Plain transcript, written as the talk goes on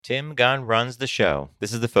Tim Gunn runs the show.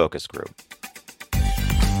 This is the Focus Group.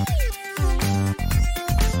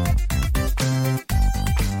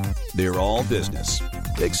 They're all business,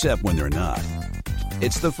 except when they're not.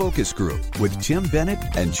 It's the Focus Group with Tim Bennett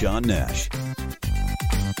and John Nash.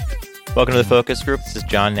 Welcome to the Focus Group. This is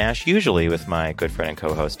John Nash, usually with my good friend and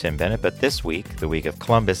co-host Tim Bennett. But this week, the week of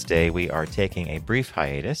Columbus Day, we are taking a brief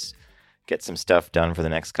hiatus, get some stuff done for the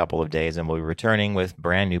next couple of days, and we'll be returning with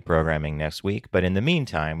brand new programming next week. But in the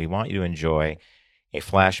meantime, we want you to enjoy a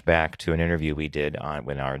flashback to an interview we did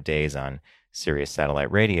when our days on Sirius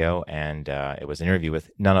Satellite Radio, and it was an interview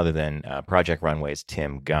with none other than Project Runway's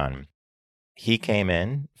Tim Gunn. He came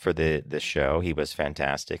in for the show. He was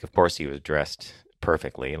fantastic. Of course, he was dressed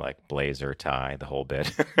perfectly, like blazer, tie, the whole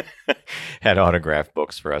bit. Had autographed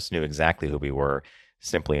books for us, knew exactly who we were,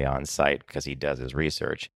 simply on site because he does his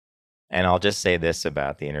research. And I'll just say this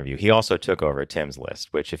about the interview. He also took over Tim's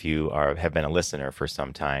List, which if you have been a listener for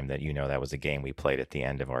some time, that you know that was a game we played at the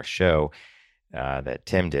end of our show that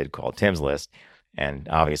Tim did called Tim's List. And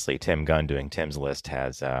obviously Tim Gunn doing Tim's List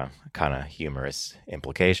has kind of humorous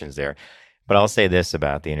implications there. But I'll say this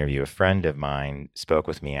about the interview. A friend of mine spoke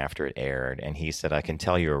with me after it aired, and he said, I can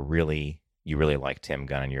tell you really like Tim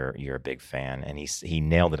Gunn and you're a big fan. And he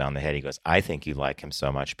nailed it on the head. He goes, I think you like him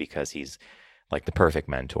so much because he's like the perfect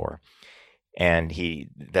mentor. And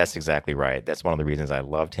that's exactly right. That's one of the reasons I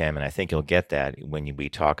loved him. And I think you'll get that when we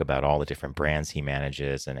talk about all the different brands he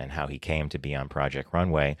manages and how he came to be on Project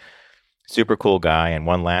Runway. Super cool guy. And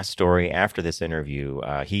one last story after this interview,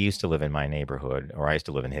 he used to live in my neighborhood, or I used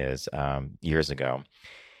to live in his years ago.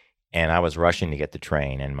 And I was rushing to get the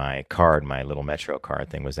train, and my little Metro card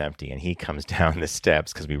thing was empty. And he comes down the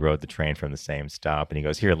steps because we rode the train from the same stop. And he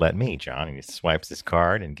goes, here, let me, John. And he swipes his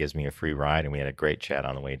card and gives me a free ride. And we had a great chat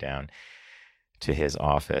on the way down to his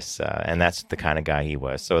office. And that's the kind of guy he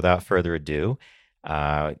was. So without further ado,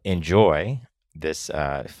 enjoy this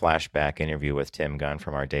flashback interview with Tim Gunn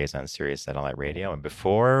from our days on Sirius Satellite Radio. And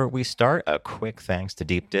before we start, a quick thanks to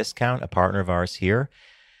Deep Discount, a partner of ours here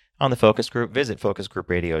on the Focus Group. Visit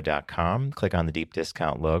focusgroupradio.com, click on the Deep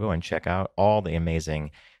Discount logo, and check out all the amazing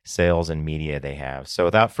sales and media they have. So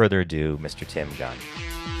without further ado, Mr. Tim Gunn.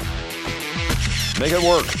 Make it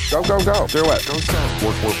work. Go, go, go. Do it. Go, son.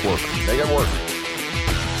 Work. Make it work.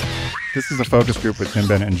 This is the Focus Group with Tim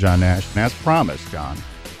Bennett and John Nash. And as promised, John,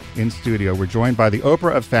 in studio, we're joined by the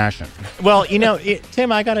Oprah of fashion. Well, Tim,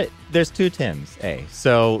 there's two Tims,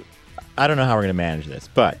 so I don't know how we're going to manage this,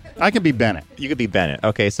 but I can be Bennett. You could be Bennett.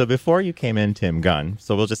 Okay, so before you came in, Tim Gunn,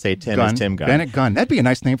 so we'll just say Tim is Tim Gunn. Bennett Gunn. That'd be a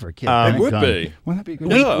nice name for a kid. It would Gunn. be. Wouldn't that be good?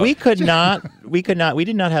 We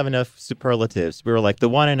did not have enough superlatives. We were like the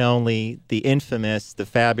one and only, the infamous, the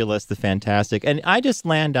fabulous, the fantastic, and I just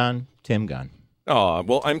land on Tim Gunn. Oh,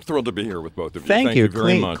 well, I'm thrilled to be here with both of you. Thank you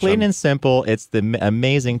very much. Clean and simple. It's the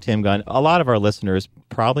amazing Tim Gunn. A lot of our listeners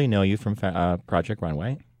probably know you from Project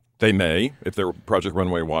Runway. They may, if they're Project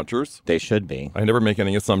Runway watchers. They should be. I never make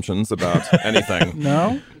any assumptions about anything.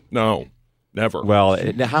 No, never. Well,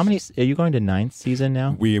 how many? Are you going to 9th season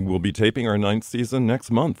now? We will be taping our 9th season next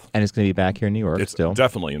month. And it's going to be back here in New York It's still?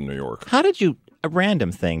 definitely in New York. How did you, a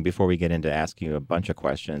random thing before we get into asking you a bunch of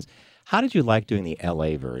questions, how did you like doing the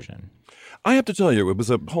LA version? I have to tell you, it was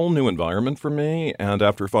a whole new environment for me. And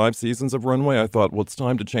after 5 seasons of Runway, I thought, well, it's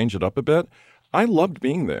time to change it up a bit. I loved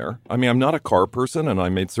being there. I mean, I'm not a car person, and I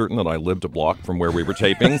made certain that I lived a block from where we were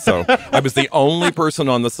taping. So I was the only person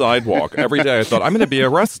on the sidewalk. Every day I thought, I'm going to be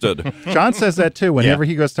arrested. John says that, too. Whenever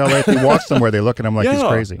he goes to LA, if he walks somewhere, they look at him like he's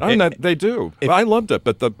crazy. They do. I loved it,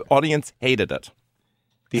 but the audience hated it.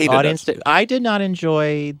 The audience, I did not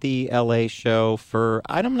enjoy the LA show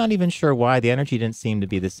I'm not even sure why. The energy didn't seem to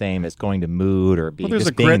be the same as going to Mood or being in the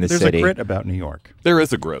city. There's a grit about New York. There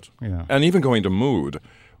is a grit. Yeah. And even going to Mood.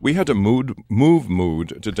 We had to move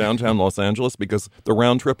Mood to downtown Los Angeles because the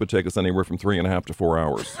round trip would take us anywhere from 3.5 to 4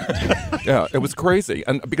 hours. Yeah, it was crazy.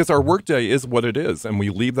 And because our workday is what it is, and we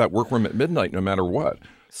leave that workroom at midnight no matter what.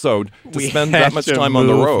 So to spend that much time on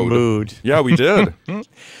the road. Mood. Yeah, we did.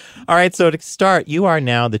 All right, so to start, you are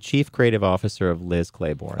now the Chief Creative Officer of Liz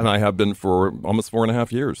Claiborne. And I have been for almost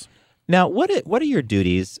 4.5 years. Now, what are your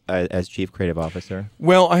duties as Chief Creative Officer?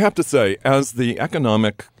 Well, I have to say, as the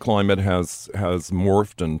economic climate has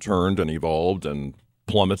morphed and turned and evolved and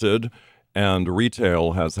plummeted, and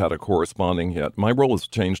retail has had a corresponding hit, my role has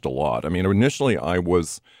changed a lot. I mean, initially I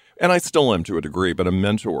was, and I still am to a degree, but a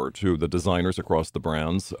mentor to the designers across the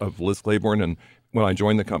brands of Liz Claiborne. And when I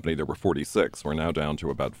joined the company, there were 46. We're now down to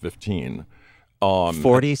about 15.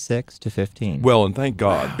 46 to 15. Well, and thank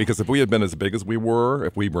God, because if we had been as big as we were,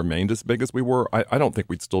 if we remained as big as we were, I don't think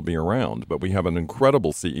we'd still be around. But we have an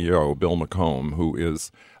incredible CEO, Bill McComb, who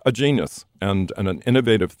is a genius and an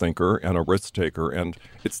innovative thinker and a risk taker. And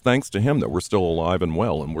it's thanks to him that we're still alive and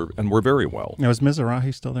well, and we're very well. Now, is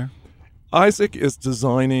Mizrahi still there? Isaac is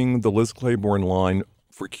designing the Liz Claiborne line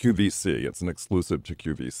for QVC. It's an exclusive to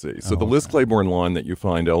QVC. So the Liz Claiborne line that you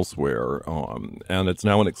find elsewhere, and it's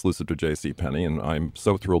now an exclusive to JCPenney, and I'm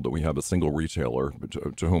so thrilled that we have a single retailer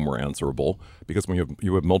to whom we're answerable, because when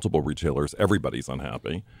you have multiple retailers, everybody's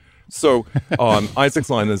unhappy. So Isaac's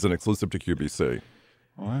line is an exclusive to QVC.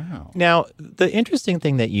 Wow. Now, the interesting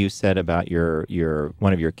thing that you said about your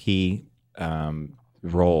one of your key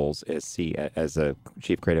roles as a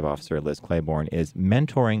chief creative officer at Liz Claiborne is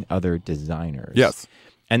mentoring other designers. Yes.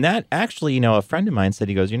 And that actually, a friend of mine said,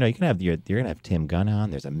 he goes, you're going to have Tim Gunn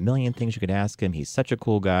on. There's a million things you could ask him. He's such a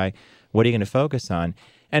cool guy. What are you going to focus on?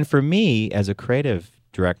 And for me, as a creative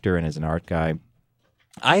director and as an art guy,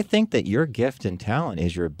 I think that your gift and talent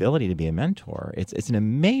is your ability to be a mentor. It's an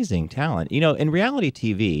amazing talent. In reality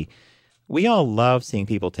TV, we all love seeing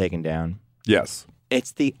people taken down. Yes.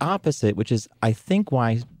 It's the opposite, which is, I think,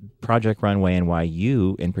 why Project Runway and why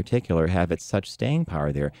you in particular have such staying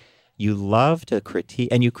power there. You love to critique,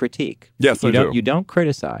 and you critique. Yes, I do. You don't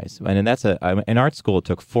criticize. And that's in art school, it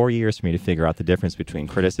took 4 years for me to figure out the difference between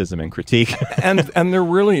criticism and critique. and there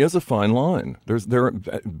really is a fine line. There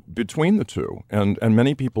between the two, and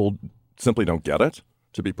many people simply don't get it,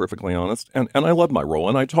 to be perfectly honest. And I love my role,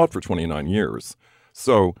 and I taught for 29 years.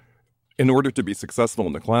 So in order to be successful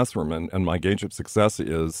in the classroom, and my gauge of success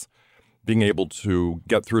is being able to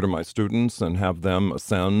get through to my students and have them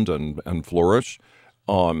ascend and flourish.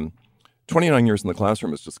 29 years in the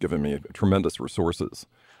classroom has just given me tremendous resources.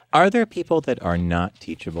 Are there people that are not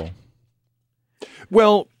teachable?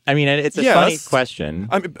 Well, I mean, it's a funny question.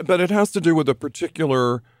 But it has to do with a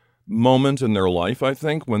particular moment in their life, I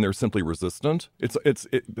think, when they're simply resistant.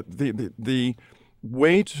 The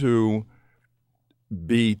way to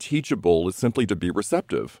be teachable is simply to be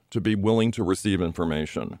receptive, to be willing to receive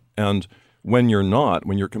information. And when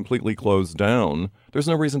you're completely closed down, there's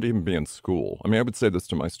no reason to even be in school. I mean, I would say this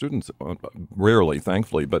to my students rarely,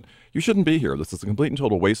 thankfully, but you shouldn't be here. This is a complete and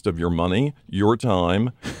total waste of your money, your time,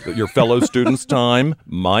 your fellow students' time,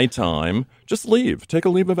 my time. Just leave. Take a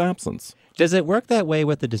leave of absence. Does it work that way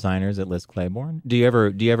with the designers at Liz Claiborne? Do you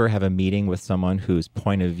ever have a meeting with someone whose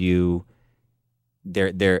point of view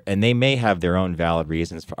and they may have their own valid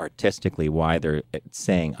reasons for artistically why they're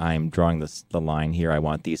saying, I'm drawing the line here. I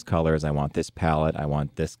want these colors. I want this palette. I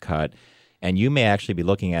want this cut. And you may actually be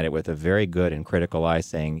looking at it with a very good and critical eye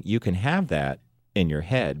saying, you can have that in your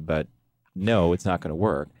head, but no, it's not going to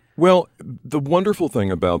work. Well, the wonderful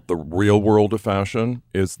thing about the real world of fashion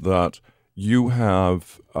is that you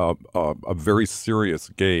have a very serious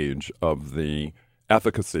gauge of the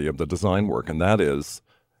efficacy of the design work, and that is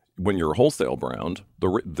when you're a wholesale brand,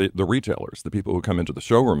 the retailers, the people who come into the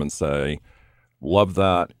showroom and say, love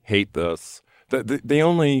that, hate this. The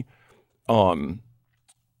only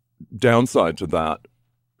downside to that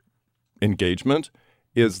engagement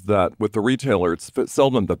is that with the retailer, it's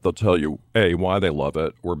seldom that they'll tell you, A, why they love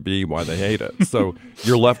it, or B, why they hate it. So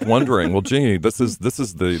you're left wondering, well, gee, this is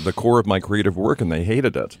the core of my creative work, and they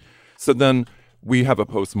hated it. So then we have a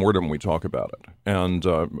postmortem, we talk about it. And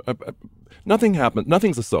nothing happened.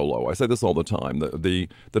 Nothing's a solo. I say this all the time. The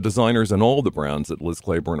designers and all the brands at Liz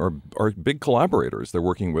Claiborne are big collaborators. They're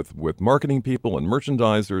working with marketing people and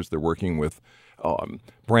merchandisers. They're working with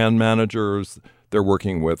brand managers. They're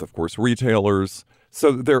working with, of course, retailers.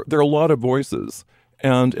 So there are a lot of voices.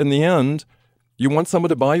 And in the end, you want someone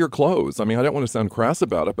to buy your clothes. I mean, I don't want to sound crass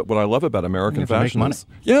about it, but what I love about American fashion is,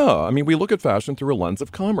 we look at fashion through a lens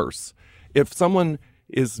of commerce. If someone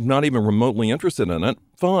is not even remotely interested in it,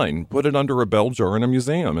 fine, put it under a bell jar in a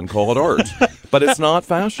museum and call it art. But it's not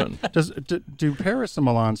fashion. Do Paris and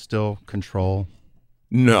Milan still control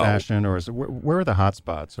no fashion, or is it, where are the hot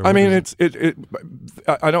spots? I mean,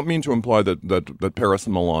 I don't mean to imply that Paris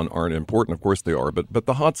and Milan aren't important. Of course they are, but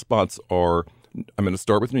the hot spots are. I'm going to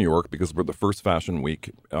start with New York because we're the first fashion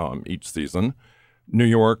week each season. New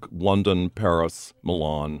York, London, Paris,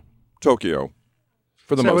 Milan, Tokyo.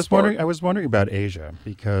 For the most part. I was wondering about Asia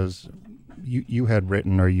because you had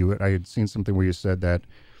written, I had seen something where you said that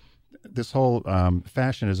this whole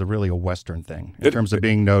fashion is really a Western thing in terms of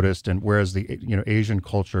being noticed, and whereas the Asian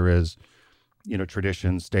culture is,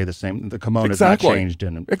 traditions stay the same. The kimono has not changed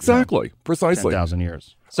in precisely 10,000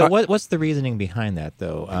 years. So what's the reasoning behind that,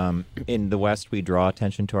 though? In the West, we draw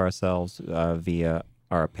attention to ourselves via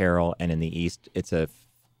our apparel, and in the East, it's a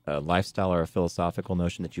lifestyle or a philosophical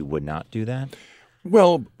notion that you would not do that?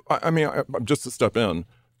 Well, just to step in,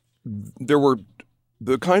 there were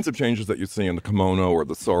the kinds of changes that you see in the kimono or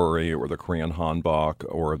the sari or the Korean hanbok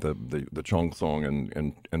or the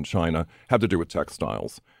cheongsong in China have to do with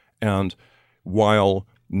textiles. And while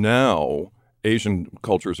now Asian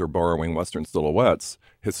cultures are borrowing Western silhouettes,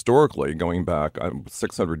 historically, going back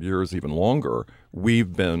 600 years, even longer,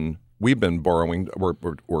 we've been borrowing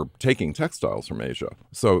or taking textiles from Asia.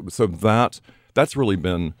 So that's really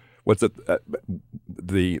been what's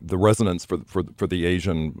the resonance for the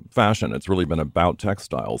Asian fashion. It's really been about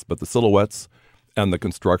textiles, but the silhouettes and the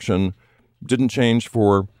construction didn't change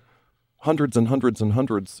for hundreds and hundreds and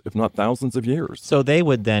hundreds, if not thousands of years. So they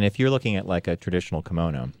would then, if you're looking at like a traditional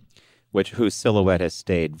kimono, whose silhouette has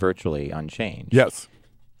stayed virtually unchanged. Yes.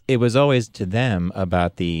 It was always to them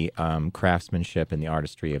about the craftsmanship and the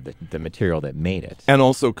artistry of the material that made it, and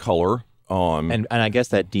also color. And I guess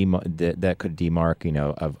that could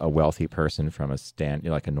demark, a wealthy person from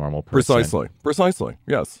like a normal person. Precisely.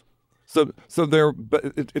 Yes. So there,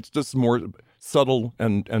 but it's just more subtle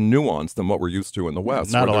and nuanced than what we're used to in the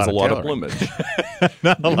West, Not where there's a lot of tailoring. plumage.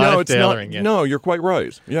 Not a lot of tailoring. No, you're quite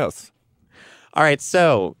right. Yes. All right,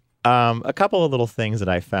 so a couple of little things that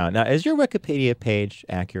I found. Now, is your Wikipedia page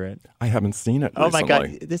accurate? I haven't seen it. Oh recently. my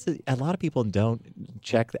God! This is a lot of people don't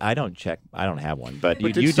check. I don't check. I don't have one, but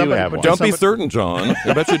you did do somebody- have but one. Don't be certain, John.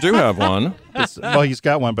 I bet you do have one. Well, he's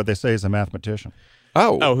got one, but they say he's a mathematician.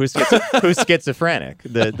 Oh, who's schizophrenic?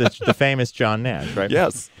 The famous John Nash, right?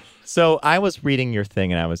 yes. So I was reading your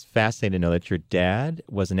thing, and I was fascinated to know that your dad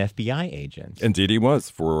was an FBI agent Indeed, he was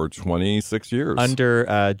for 26 years.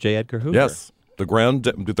 under J. Edgar Hoover. Yes. The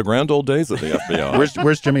grand old days of the FBI.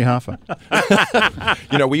 Where's Jimmy Hoffa?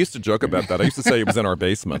 We used to joke about that. I used to say he was in our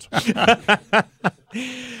basement.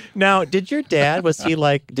 Now, did your dad,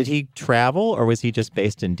 did he travel, or was he just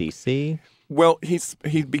based in D.C.? Well,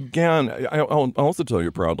 he began. I'll also tell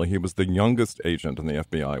you proudly, he was the youngest agent in the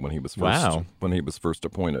FBI when he was first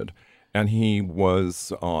appointed, and he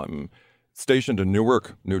was stationed in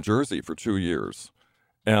Newark, New Jersey, for 2 years,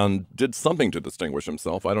 and did something to distinguish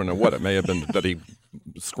himself. I don't know what. It may have been that he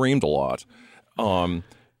screamed a lot, and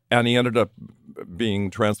he ended up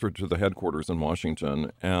being transferred to the headquarters in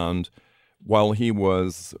Washington. And while he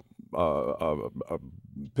was a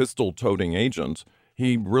pistol-toting agent,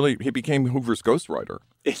 he became Hoover's ghostwriter.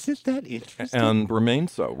 Isn't that interesting? And remained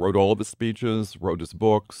so. Wrote all of his speeches, wrote his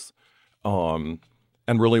books, and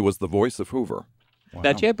really was the voice of Hoover. Wow.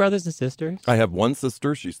 Now, do you have brothers and sisters? I have one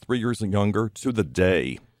sister. She's 3 years younger to the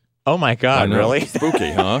day. Oh, my God, I know. really?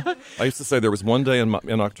 Spooky, huh? I used to say there was one day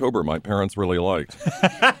in October my parents really liked.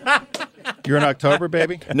 You're in October,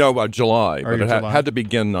 baby? No, July. But you're it July. had to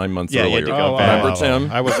begin 9 months Yeah, you earlier. had to go Remember, back. Tim?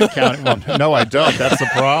 I wasn't counting. Well, no, I don't. That's the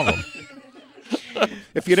problem.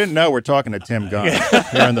 If you didn't know, we're talking to Tim Gunn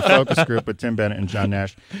here in the focus group with Tim Bennett and John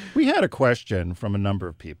Nash. We had a question from a number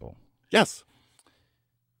of people. Yes.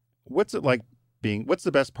 What's it like what's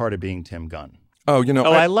the best part of being Tim Gunn? Oh,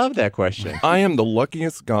 I love that question. I am the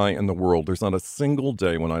luckiest guy in the world. There's not a single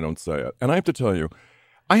day when I don't say it. And I have to tell you,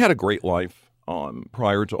 I had a great life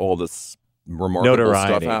prior to all this remarkable Notoriety.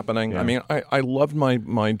 stuff happening. Yeah. I mean, I loved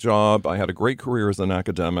my job. I had a great career as an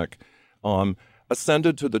academic.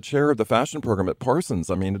 Ascended to the chair of the fashion program at Parsons.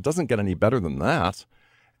 I mean, it doesn't get any better than that.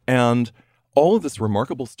 And all of this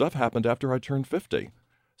remarkable stuff happened after I turned 50.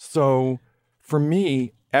 So for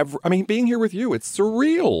me, being here with you, it's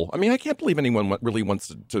surreal. I mean, I can't believe anyone really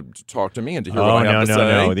wants to talk to me and to hear what I have to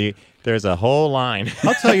say. No. There's a whole line.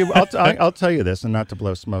 I'll tell you. I'll tell you this, and not to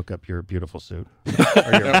blow smoke up your beautiful suit,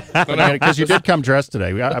 because you did come dressed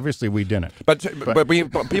today. Obviously, we didn't. But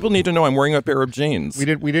people need to know I'm wearing a pair of jeans. We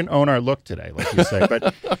didn't own our look today, like you say.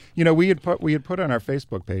 But we had put on our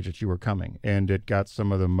Facebook page that you were coming, and it got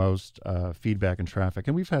some of the most feedback and traffic.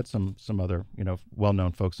 And we've had some other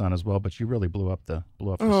well-known folks on as well. But you really blew up the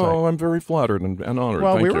site. Oh, I'm very flattered and honored.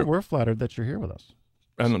 Well, Thank you. we're flattered that you're here with us.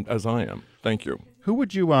 And as I am. Thank you. Who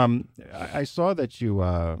would you? I saw that you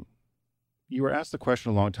were asked the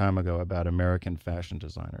question a long time ago about American fashion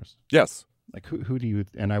designers. Yes. Like who do you?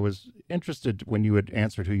 And I was interested when you had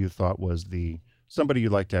answered who you thought was somebody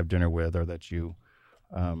you'd like to have dinner with or that you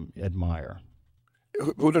admire.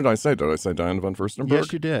 Who did I say? Did I say Diane von Furstenberg?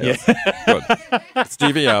 Yes, you did. Yeah. Good.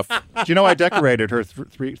 Stevie F. Do you know I decorated her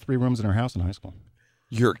three rooms in her house in high school?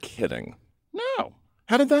 You're kidding. No.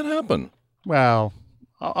 How did that happen? Well,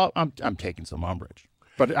 I'm taking some umbrage,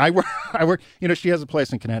 but I work. She has a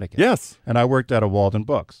place in Connecticut. Yes. And I worked at a Walden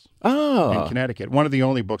Books in Ah. Connecticut, one of the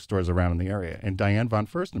only bookstores around in the area. And Diane von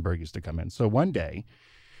Furstenberg used to come in. So one day,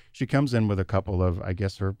 she comes in with a couple of, I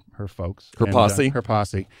guess, her folks, Her posse. Her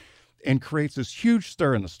posse, and creates this huge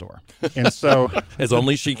stir in the store. And so As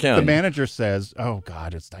only she can. the manager says, "Oh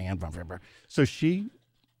God, it's Diane von Friedberg." So she,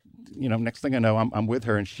 next thing I know, I'm with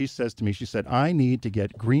her, and she says to me, she said, "I need to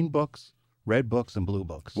get green books, red books, and blue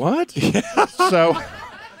books." What? So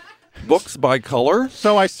Books by color?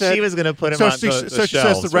 So I said She was going to put him so on she, the so she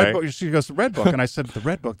shelves, says the red right? book. She goes, the red book, and I said the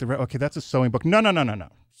red book. Okay, that's a sewing book. No.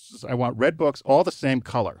 I want red books, all the same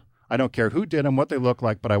color. I don't care who did them, what they look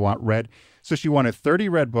like, but I want red. So she wanted 30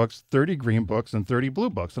 red books, 30 green books, and 30 blue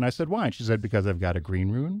books. And I said, why? And she said, because I've got a green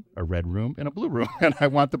room, a red room, and a blue room, and I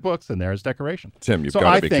want the books in there as decoration. Tim, you've So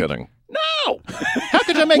got I to be think, kidding. No! How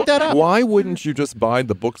could you make that up? Why wouldn't you just buy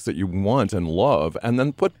the books that you want and love and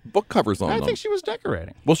then put book covers on I them? think she was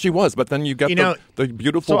decorating. Well, she was, but then you get the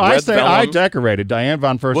beautiful So red I say I vellum. decorated Diane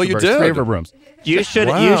von Well, you Furstenberg's did. favorite rooms. You should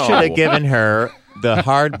Wow. have given her the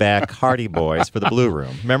hardback Hardy Boys for the blue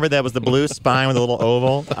room. Remember that was the blue spine with a little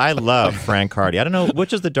oval? I love Frank Hardy. I don't know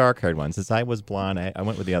which is the dark-haired one. Since I was blonde, I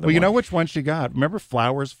went with the other Well, one. you know which one she got? Remember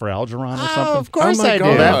Flowers for Algernon or something? of course Oh, my I God. do.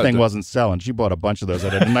 Well, that God. thing wasn't selling. She bought a bunch of those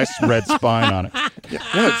that had a nice red spine on it.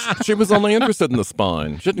 Yes, she was only interested in the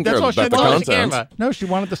spine. She didn't That's care all she about the wanted to care content. about. No, she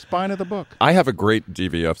wanted the spine of the book. I have a great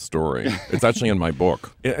DVF story. It's actually in my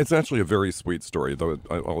book. It's actually a very sweet story, though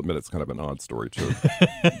I'll admit it's kind of an odd story, too.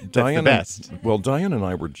 Diane, best. Diane and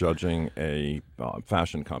I were judging a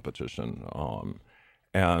fashion competition,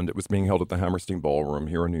 and it was being held at the Hammerstein Ballroom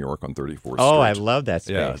here in New York on 34th Street. Oh, I love that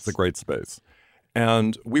space. Yeah, it's a great space.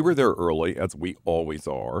 And we were there early, as we always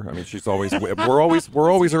are. I mean, we're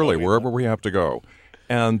always early wherever we have to go.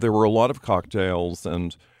 And there were a lot of cocktails,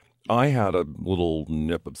 and I had a little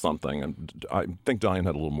nip of something, and I think Diane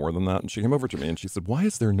had a little more than that. And she came over to me and she said, "Why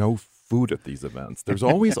is there no food at these events? There's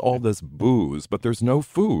always all this booze, but there's no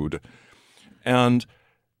food." And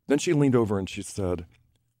then she leaned over and she said,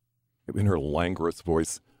 in her languorous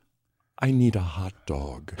voice, "I need a hot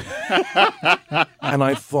dog." And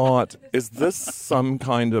I thought, is this some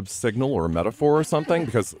kind of signal or metaphor or something?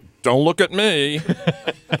 Because don't look at me.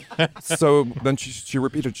 So then she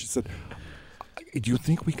repeated, she said, "Do you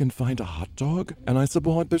think we can find a hot dog?" And I said,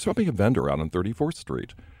 "Well, there's probably a vendor out on 34th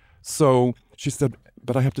Street. So she said,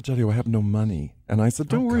 "But I have to tell you, I have no money." And I said,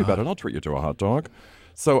 "Don't worry about it. I'll treat you to a hot dog."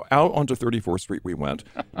 So out onto 34th Street we went,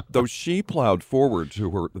 though she plowed forward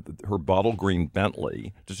to her bottle green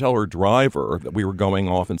Bentley to tell her driver that we were going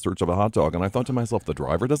off in search of a hot dog. And I thought to myself, the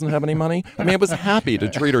driver doesn't have any money? I mean, I was happy to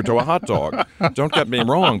treat her to a hot dog. Don't get me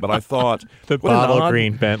wrong, but I thought... The what an bottle odd-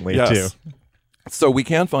 green Bentley, Yes. too. So we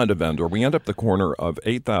can't find a vendor. We end up the corner of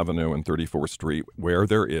 8th Avenue and 34th Street where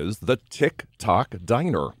there is the Tick Tock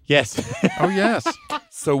Diner. Yes. Oh, yes.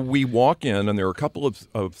 So we walk in, and there are a couple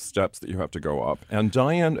of steps that you have to go up. And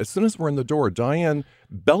Diane, as soon as we're in the door, Diane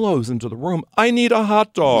bellows into the room, "I need a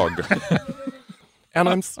hot dog." And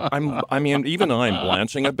I mean, even I'm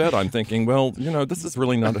blanching a bit. I'm thinking, well, this is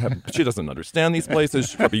really not. She doesn't understand these places.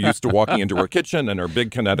 She's probably used to walking into her kitchen in her big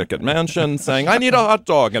Connecticut mansion, saying, "I need a hot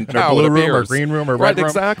dog," and pow, blue it room or appears. green room or right, red room.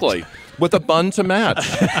 exactly, with a bun to match.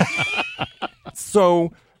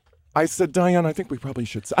 So I said, "Diane, I think we probably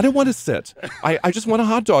should sit." "I don't want to sit. I just want a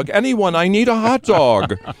hot dog. Anyone, I need a hot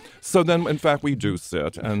dog." So then, in fact, we do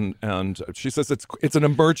sit, and she says, it's an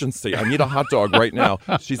emergency. I need a hot dog right now.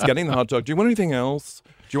 She's getting the hot dog. "Do you want anything else?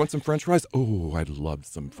 Do you want some French fries?" "Oh, I'd love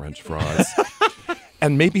some French fries."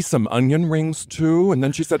 "And maybe some onion rings, too." And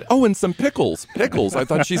then she said, "Oh, and some pickles." Pickles. I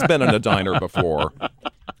thought she's been in a diner before.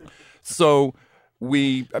 So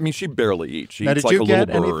she barely eats. She Now, eats did like you a little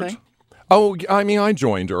get bird. anything? Oh, I mean, I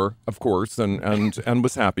joined her, of course, and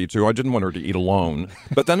was happy to. I didn't want her to eat alone.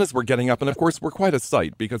 But then as we're getting up, and of course, we're quite a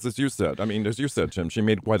sight because, as you said, Tim, she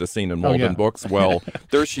made quite a scene in Walden yeah. Books. Well,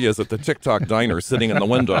 there she is at the Tick Tock Diner sitting in the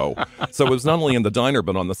window. So it was not only in the diner,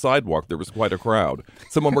 but on the sidewalk, there was quite a crowd.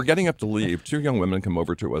 So when we're getting up to leave, two young women come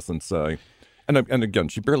over to us and say, and again,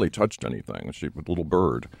 she barely touched anything. She was a little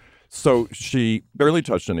bird. So she barely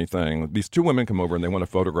touched anything. These two women come over and they want a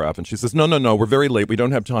photograph. And she says, no, we're very late. We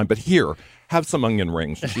don't have time. But here, have some onion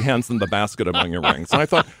rings. And she hands them the basket of onion rings. And I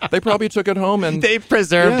thought they probably took it home and They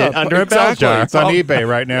preserved it under a bell exactly. jar. It's on eBay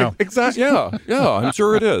right now. Exactly. Yeah, I'm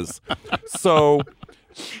sure it is. So,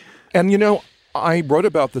 and I wrote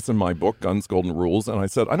about this in my book, Guns, Golden Rules. And I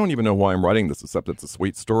said, I don't even know why I'm writing this, except it's a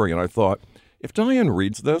sweet story. And I thought, if Diane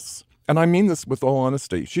reads this, and I mean this with all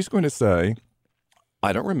honesty, she's going to say,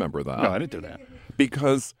 I don't remember that. No, I didn't do that.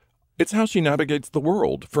 Because it's how she navigates the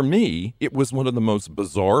world. For me, it was one of the most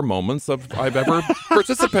bizarre moments I've ever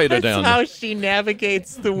participated in. That's how she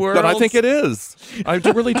navigates the world. But I think it is. I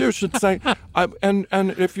really do. Should say, and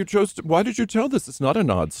if you chose to, why did you tell this? It's not an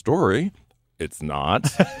odd story. It's not.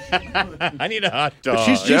 I need a hot dog.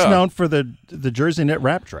 But she's known for the jersey knit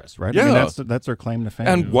wrap dress, right? Yeah. I mean, that's her claim to fame.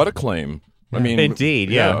 And what a claim. I mean, Indeed,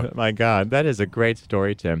 yeah. My God, that is a great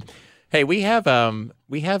story, Tim. Hey, we have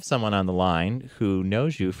someone on the line who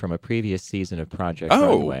knows you from a previous season of Project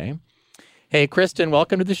Runway. Hey, Kristen,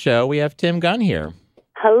 welcome to the show. We have Tim Gunn here.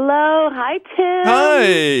 Hello. Hi, Tim. Hi.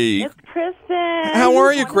 It's Kristen. How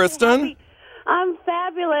are you, Kristen? I'm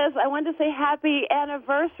fabulous. I wanted to say happy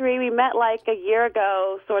anniversary. We met like a year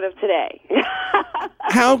ago, sort of today.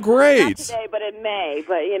 How great. Not today, but in May.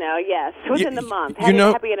 But, yes, within the month.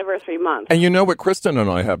 Happy anniversary month. And you know what Kristen and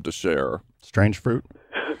I have to share? Strange fruit?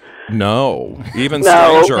 No. Even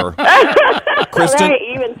stranger. Kristen, Right,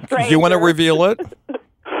 even stranger. you want to reveal it?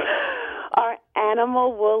 Our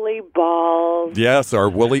animal woolly balls. Yes, our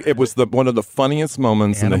Willie. It was one of the funniest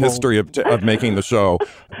moments in the history of making the show.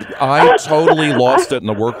 I totally lost it in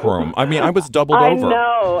the workroom. I mean, I was doubled over. I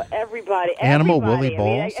know, everybody. Animal everybody. woolly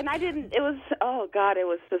balls? And I didn't, it was, oh, God, it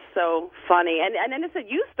was just so funny. And then it said,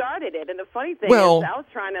 you started it. And the funny thing is, I was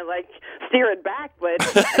trying to, steer it back, but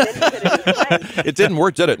and then you said it was French. It didn't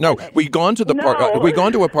work, did it? No. We'd gone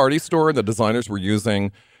to a party store. The designers were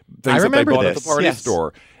using things that they bought at the party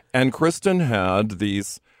store. And Kristen had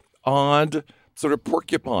these odd sort of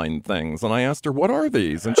porcupine things. And I asked her, what are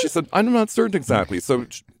these? And she said, I'm not certain exactly. So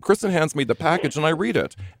Kristen hands me the package and I read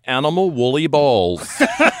it. Animal woolly balls. Yes.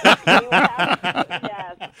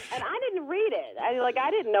 And I didn't read it.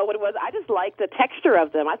 I didn't know what it was. I just liked the texture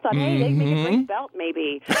of them. I thought, hey, they make a great belt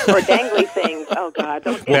maybe. Or dangly things. Oh, God.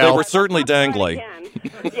 Well, they were certainly dangly.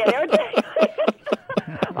 Yeah, they were dangly.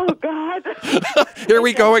 Oh, God. Here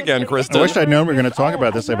we go again, Kristen. I wish I'd known we were going to talk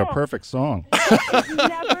about this. I have a perfect song. It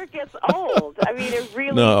never gets old. I mean, it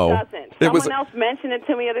really doesn't. Someone else mentioned it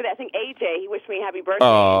to me the other day. I think AJ, he wished me happy birthday. He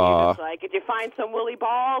was like, did you find some woolly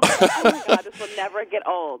balls? Oh, my God, this will never get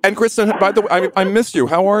old. And Kristen, by the way, I missed you.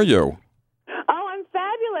 How are you? Oh, I'm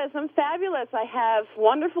fabulous. I have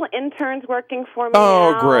wonderful interns working for me now.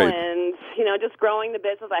 Oh, great. And, just growing the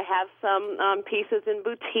business. I have some pieces in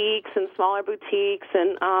boutiques and smaller boutiques.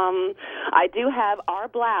 And I do have our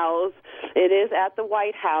blouse. It is at the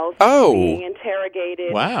White House being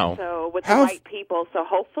interrogated. Wow. So with the right people. So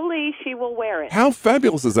hopefully she will wear it. How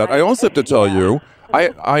fabulous is that? I also have to tell you,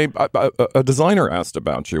 a designer asked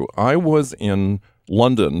about you. I was in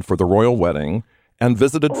London for the royal wedding and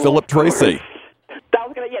visited Philip Tracy. That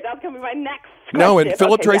was going to be my next question. No, and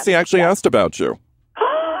Philip Tracy actually asked about you.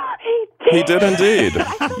 He did indeed.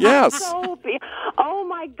 Yes. Oh,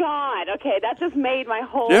 my God. Okay, that just made my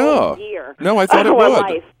whole year. No, I thought it would.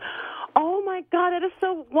 Life. Oh, my God, that is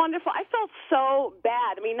so wonderful. I felt so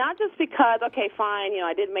bad. I mean, not just because, okay, fine,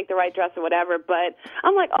 I didn't make the right dress or whatever, but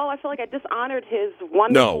I'm like, I feel like I dishonored his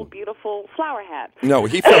wonderful, beautiful flower hat. No,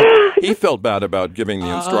 he felt bad about giving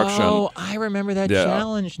the instruction. Oh, I remember that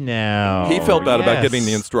challenge now. He felt bad about giving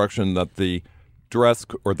the instruction that the dress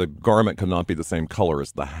or the garment could not be the same color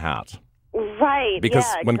as the hat. Right. Because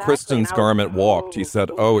when Kristen's garment walked, he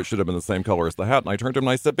said, it should have been the same color as the hat. And I turned to him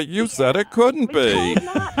and I said, but you said it couldn't be.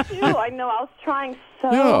 Not to. I know. I was trying so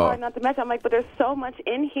hard not to mention. I'm like, but there's so much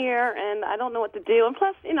in here, and I don't know what to do. And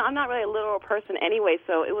plus, I'm not really a literal person anyway,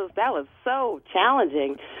 so that was so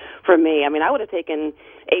challenging for me. I mean, I would have taken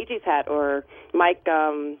AJ's hat or Mike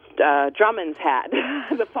Drummond's hat,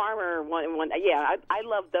 the farmer one. Yeah, I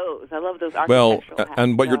love those. I love those architectural hats.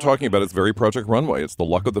 And what you're talking about is very Project Runway. It's the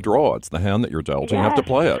luck of the draw. It's the hand that you're dealt, and you have to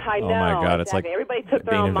play it. I know. Oh, my God. Exactly. It's like everybody took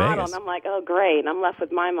their own model, and I'm like, oh, great. And I'm left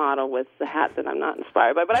with my model with the hat that I'm not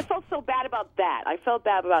inspired by. But I felt so bad about that. I felt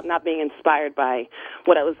bad about not being inspired by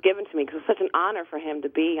what was given to me, because it was such an honor for him to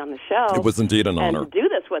be on the show. It was indeed an honor. And to do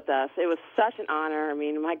this with us. It was such an honor. I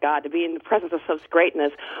mean, my God, to be in the presence of such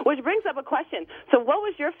greatness. Which brings up a question. So what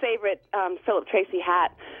was your favorite Philip Tracy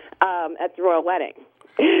hat at the royal wedding?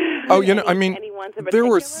 Oh, there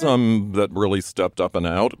were some that really stepped up and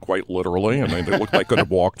out, quite literally. I mean, they looked like they could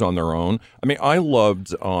have walked on their own. I mean, I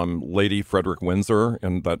loved Lady Frederick Windsor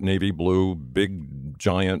in that navy blue, big,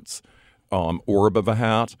 giant orb of a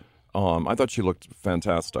hat. I thought she looked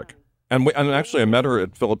fantastic. And actually, I met her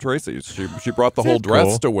at Philip Tracy's. She brought the whole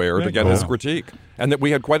dress to wear to get his critique. And that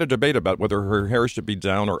we had quite a debate about whether her hair should be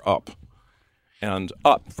down or up. And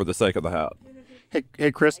up for the sake of the hat.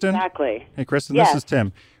 Hey, Kristen. Exactly. Hey, Kristen. This is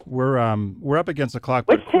Tim. We're up against the clock.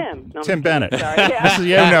 Which Tim? No, Tim Bennett. Sorry. Yeah. This is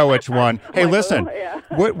you know which one. Hey, listen. Yeah.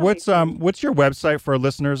 What's your website for our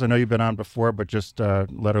listeners? I know you've been on before, but just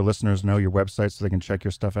let our listeners know your website so they can check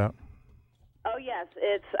your stuff out. Oh, yes. Yes,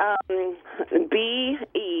 it's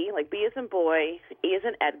B-E, like B as in boy, E as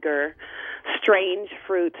in Edgar,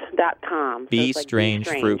 strangefruit.com.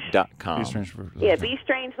 BeStrangeFruit.com. Yeah, be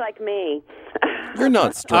strange like me. You're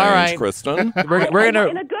not strange, All right. Kristen. We're gonna.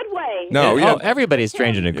 In a good way. No, Oh, everybody's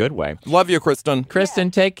strange in a good way. Love you, Kristen.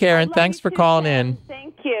 Kristen, take care, and Love thanks you for too, calling Jen. in.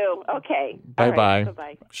 Thank you. Okay. Bye-bye. All right.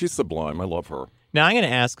 Bye-bye. She's sublime. I love her. Now I'm going to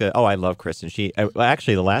ask. I love Kristen. She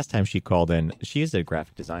actually the last time she called in, she's a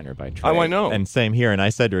graphic designer by trade. Oh, I know. And same here. And I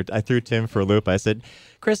said to her, I threw Tim for a loop. I said,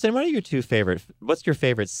 Kristen, what are your two favorite? What's your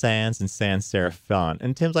favorite sans and sans serif font?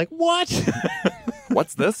 And Tim's like, what?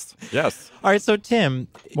 What's this? Yes. All right. So Tim,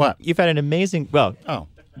 What? You've had an amazing. Well, Oh,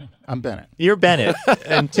 I'm Bennett. you're Bennett,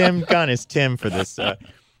 and Tim Gunn is Tim for this.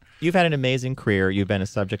 You've had an amazing career. You've been a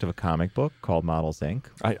subject of a comic book called Models Inc.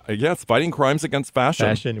 Yes, fighting crimes against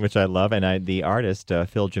fashion. Which I love. And the artist,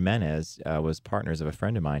 Phil Jimenez, was partners of a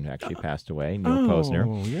friend of mine who actually passed away, Neil Posner.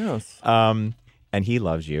 Oh, yes. And he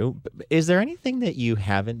loves you. Is there anything that you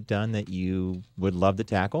haven't done that you would love to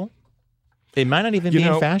tackle? It might not even be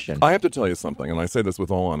in fashion. I have to tell you something, and I say this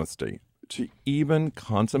with all honesty. To even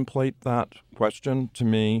contemplate that question,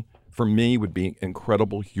 for me, would be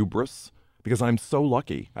incredible hubris. Because I'm so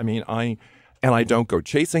lucky. I mean, I don't go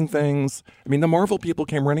chasing things. I mean, the Marvel people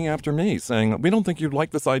came running after me saying, we don't think you'd like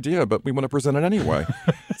this idea, but we want to present it anyway.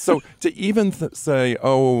 So to even say,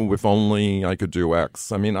 oh, if only I could do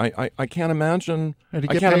X. I mean, I can't imagine. Did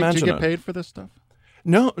I can't imagine you get it. paid for this stuff?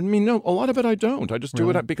 No, I mean, no, a lot of it I don't. I just do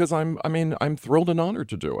it because I'm thrilled and honored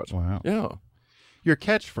to do it. Wow. Yeah. Your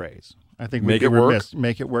catchphrase, I think, Make it work.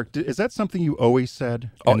 Make it work. Is that something you always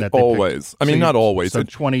said? Oh, And that they picked- always. I mean, not always. So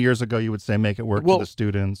 20 years ago, you would say, "Make it work" Well, to the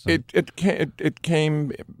students. and-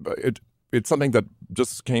 It's something that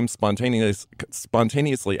just came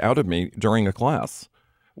spontaneously out of me during a class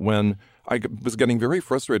when I was getting very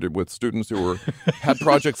frustrated with students who had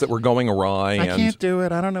projects that were going awry. I can't do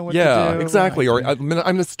it. I don't know what to do. Yeah, exactly. Or I'm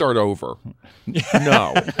going to start over.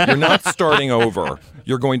 No, you're not starting over.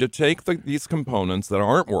 You're going to take these components that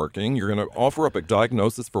aren't working. You're going to offer up a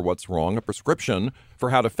diagnosis for what's wrong, a prescription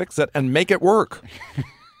for how to fix it, and make it work.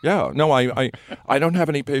 Yeah. No, I don't have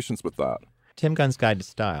any patience with that. Tim Gunn's Guide to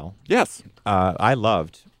Style. Yes. I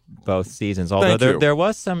loved both seasons, although Thank you. there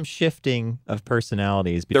was some shifting of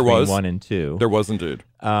personalities between was. 1 and 2. There was indeed.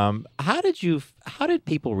 How did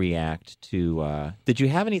people react to? Did you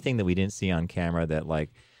have anything that we didn't see on camera that, like,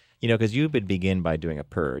 because you would begin by doing a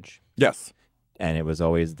purge, Yes. and it was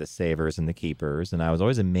always the savers and the keepers, and I was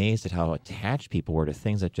always amazed at how attached people were to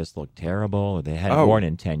things that just looked terrible or they hadn't worn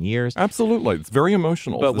in 10 years. Absolutely. It's very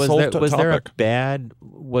emotional. But this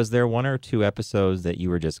was there 1 or 2 episodes that you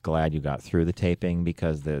were just glad you got through the taping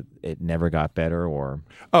because it never got better, or?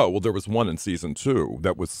 Oh, well, there was one in season 2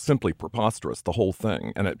 that was simply preposterous, the whole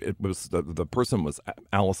thing. And it was, the person was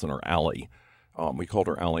Allison or Allie. We called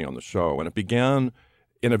her Allie on the show. And it began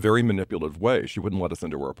in a very manipulative way. She wouldn't let us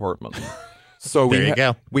into her apartment. So There you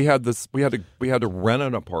go. We had to rent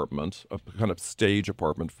an apartment, a kind of stage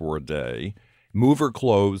apartment for a day, move her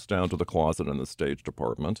clothes down to the closet in the stage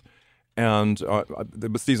department. And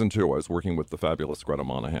it was season 2. I was working with the fabulous Greta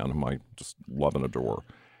Monahan, whom I just love and adore.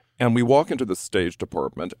 And we walk into the stage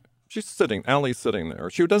department. Allie's sitting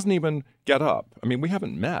there. She doesn't even get up. I mean, we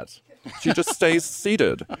haven't met. She just stays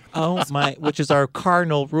seated. Oh my! Which is our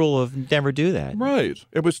cardinal rule of never do that. Right.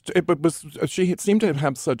 She seemed to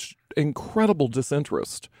have such incredible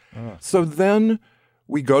disinterest. So then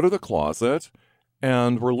we go to the closet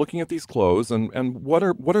and we're looking at these clothes and what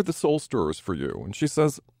are the soul stirrers for you? And she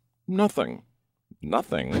says, nothing.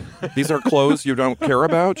 Nothing. These are clothes you don't care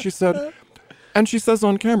about, she said. And she says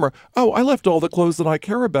on camera, oh, I left all the clothes that I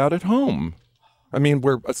care about at home. I mean,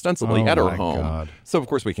 we're ostensibly at her home. God. So, of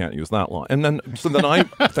course, we can't use that line. And then I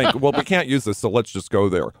think, well, we can't use this, so let's just go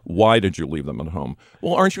there. Why did you leave them at home?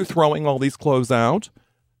 Well, aren't you throwing all these clothes out?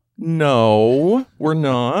 No, we're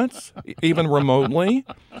not, even remotely.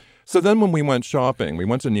 So then when we went shopping, we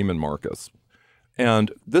went to Neiman Marcus.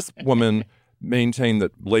 And this woman maintained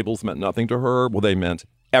that labels meant nothing to her. Well, they meant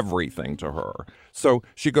everything to her. So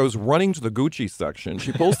she goes running to the Gucci section.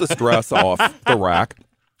 She pulls this dress off the rack.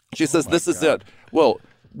 She says, this is it. Well,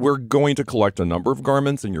 we're going to collect a number of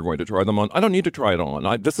garments and you're going to try them on. I don't need to try it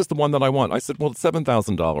on. This is the one that I want. I said, well, it's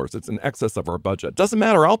 $7,000. It's in excess of our budget. Doesn't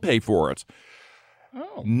matter. I'll pay for it.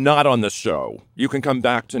 Oh. Not on this show. You can come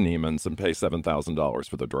back to Neiman's and pay $7,000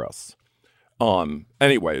 for the dress.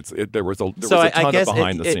 Anyway, there was a ton of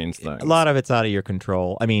behind the scenes things. A lot of it's out of your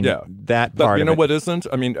control. I mean, yeah. that part. But you know of it, what isn't?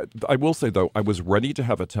 I mean, I will say though, I was ready to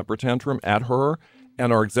have a temper tantrum at her,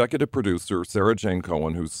 and our executive producer Sarah Jane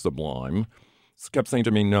Cohen, who's sublime, kept saying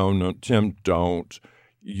to me, "No, Tim, don't.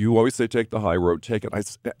 you always say take the high road, take it.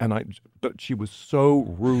 But she was so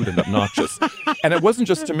rude and obnoxious. And it wasn't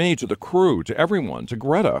just to me, to the crew, to everyone, to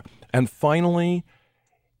Greta. And finally,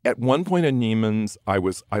 at one point in Neiman's, I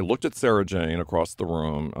looked at Sarah Jane across the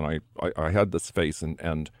room, and I had this face,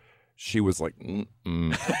 and she was like,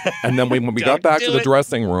 mm-mm. And then when we got back to the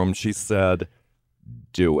dressing room, she said,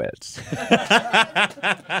 do it.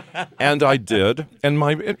 And I did, in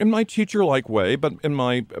my teacher-like way, but in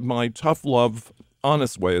my tough love,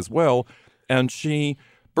 honest way as well. And she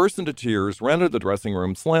burst into tears, ran to the dressing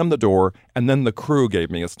room, slammed the door, and then the crew gave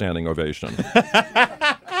me a standing ovation.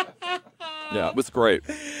 Yeah, it was great.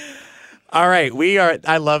 All right,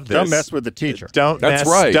 I love this. Don't mess with the teacher. Don't mess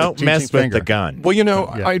with finger. the gun. Well,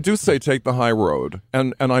 I do say take the high road,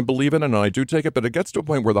 and I believe it, and I do take it, but it gets to a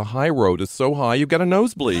point where the high road is so high you get a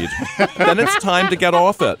nosebleed. Then it's time to get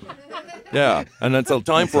off it. Yeah, and it's a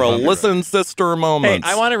time for a listen, sister moment.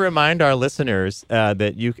 Hey, I want to remind our listeners that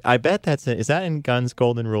I bet is that in Guns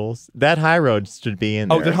Golden Rules? That high road should be in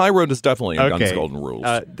there. Oh, the high road is definitely in Guns Golden Rules.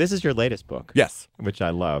 This is your latest book. Yes. Which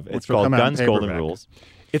I love. It's will called come out in Guns Golden paperback. Rules.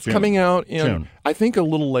 It's coming out in, June. I think, a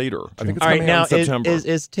little later. I think it's All right, coming now out in September.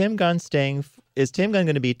 is Tim Gunn staying? Is Tim Gunn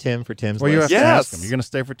going to be Tim for Tim's Well, you have list? to ask Yes. him. You're going to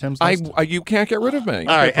stay for Tim's list? You can't get rid of me. All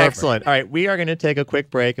right, perfect. excellent. All right, we are going to take a quick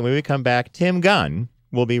break, and when we come back, Tim Gunn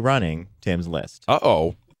will be running Tim's list.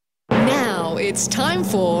 Uh-oh. Now it's time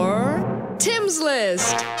for Tim's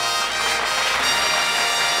List.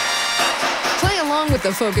 Play along with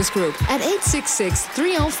the focus group at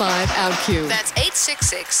 866-305-OUT-Q. That's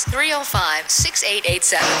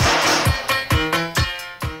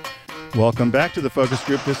 866-305-6887. Welcome back to the Focus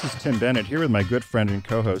Group. This is Tim Bennett here with my good friend and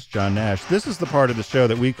co-host, John Nash. This is the part of the show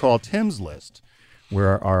that we call Tim's List,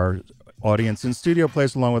 where our audience in studio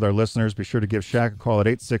plays along with our listeners. Be sure to give Shaq a call at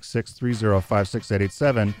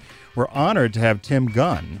 866-305-6887. We're honored to have Tim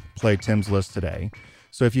Gunn play Tim's List today.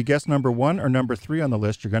 So if you guess number 1 or number 3 on the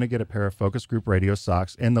list, you're going to get a pair of Focus Group radio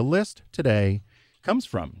socks. And the list today comes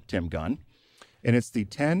from Tim Gunn, and it's the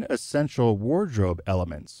 10 essential wardrobe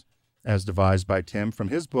elements as devised by Tim from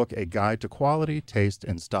his book, A Guide to Quality, Taste,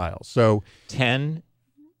 and Style. So 10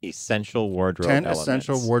 essential wardrobe 10 elements.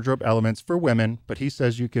 essential wardrobe elements for women, but he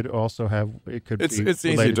says you could also have, it could It's be easy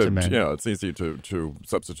related to, to men. it's easy to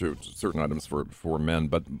substitute certain items for men,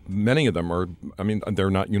 but many of them are, they're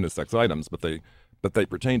not unisex items, but they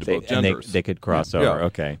pertain to both And genders. they could cross over. Yeah.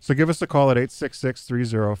 Okay. So give us a call at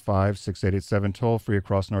 866-305-6887, toll free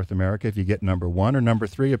across North America. If you get number 1 or number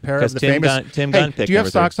 3, a pair of Because the Tim famous... Gunn- Tim Hey, Gunn picked do you have number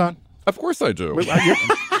 3. socks on? Of course I do.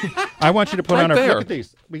 I want you to put Right on our... there. Look at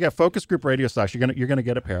these. We got Focus Group radio socks. You're gonna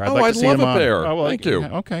get a pair. Oh, like I'd to see love them a on. pair. Oh, well, Thank you.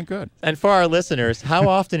 yeah, okay, good. And for our listeners, how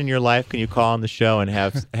often in your life can you call on the show and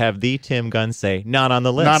have the Tim Gunn say, not on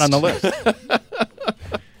the list? Not on the list.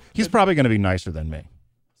 He's probably going to be nicer than me.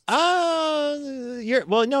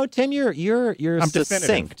 Tim, you're I'm succinct.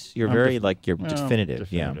 definitive. You're I'm very def- you're Well,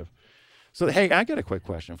 definitive. Yeah. So, hey, I got a quick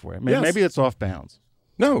question for you. Yes. Maybe it's off bounds.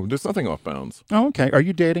 No, there's nothing off bounds. Oh, okay. Are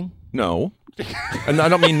you dating? No. And I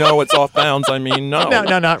don't mean no, it's off bounds. I mean no.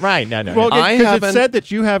 No, not right. No. Well, I because it haven't- said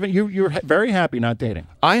that you haven't. You're very happy not dating.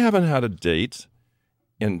 I haven't had a date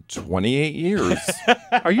in 28 years.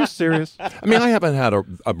 Are you serious? I haven't had a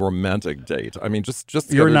romantic date.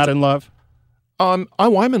 Just You're the not other in love? I'm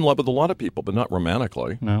in love with a lot of people, but not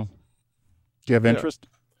romantically. No. Do you have interest?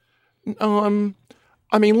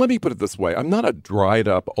 Let me put it this way. I'm not a dried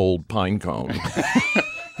up old pine cone.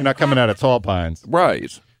 You're not coming out of tall pines.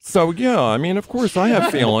 Right. So yeah, of course I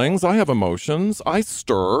have feelings, I have emotions, I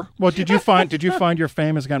stir. Well, did you find your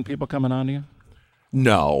fame has gotten people coming on to you?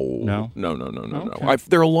 No. Okay.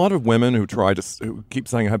 There are a lot of women who who keep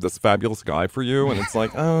saying I have this fabulous guy for you, and it's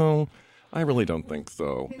like, oh, I really don't think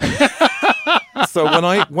so. So when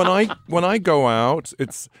I go out,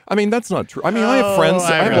 it's that's not true. I have friends.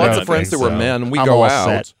 I have really lots don't of friends think who are so. men. We I'm go all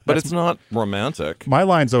out, set. but it's not romantic. My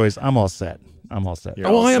line's always, I'm all set. I'm all set. I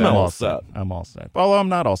am all set. I'm all set. Although I'm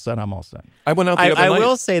not all set, I'm all set. I went out the other I night.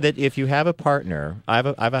 will say that if you have a partner, I've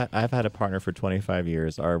had a partner for 25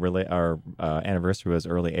 years. Our anniversary was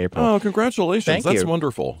early April. Oh, congratulations! Thank That's you.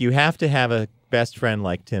 wonderful. You have to have a best friend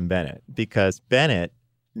like Tim Bennett, because Bennett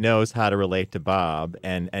knows how to relate to Bob,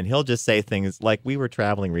 and he'll just say things like, we were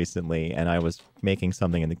traveling recently and I was making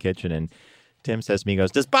something in the kitchen, and Tim says to me, he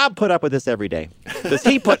goes, does Bob put up with this every day? Does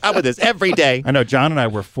he put up with this every day? I know John and I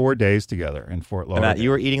were 4 days together in Fort And Lauderdale.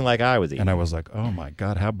 you were eating like I was eating. And I was like, oh my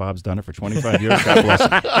God, how Bob's done it for 25 years. God bless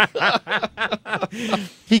him.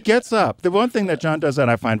 He gets up. The one thing that John does that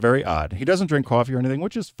I find very odd, he doesn't drink coffee or anything,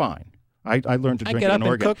 which is fine. I learned to I drink get it up in and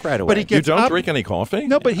Oregon. cook right away. But he You gets don't up, drink any coffee?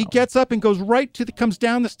 No, but he gets up and goes right to comes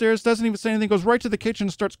down the stairs, doesn't even say anything, goes right to the kitchen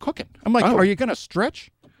and starts cooking. I'm like, Oh. are you going to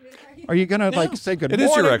stretch? Are you going to like say good It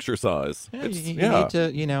morning? is your exercise. You It's, need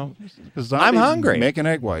to, The zombies I'm hungry. Making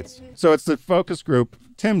egg whites. So it's the focus group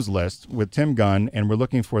Tim's List with Tim Gunn, and we're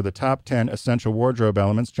looking for the top 10 essential wardrobe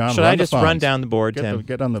elements. John, Should I just run down the board, Tim?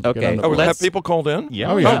 Get on the Okay. board. Oh, Let's- have people called in?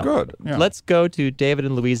 Yeah. Oh, yeah. Oh, good. Yeah. Let's go to David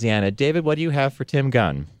in Louisiana. David, what do you have for Tim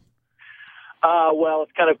Gunn? Well,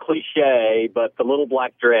 it's kind of cliche, but the little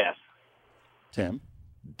black dress. Tim.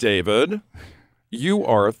 David, you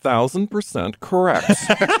are 1,000% correct.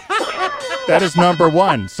 That is number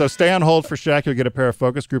one. So stay on hold for Shaq. You'll get a pair of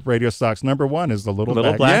focus group radio socks. Number one is the little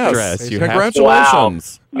Little bag. black Yes. dress. You have-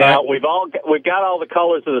 Congratulations. Now we've got all the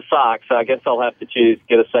colors of the socks, so I guess I'll have to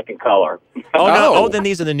get a second color. Oh, no. Oh. Oh, then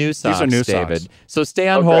these are the new socks, are new David. socks. So stay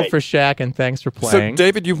on Oh, hold great. for Shaq, and thanks for So, playing.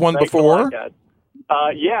 David, you've won Thanks a before? lot, guys.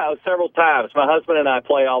 Yeah, several times. My husband and I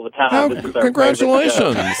play all the time. Oh, This is our congratulations.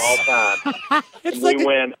 favorite show of all time. We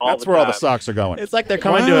win all That's the where all time. the socks are going. It's like they're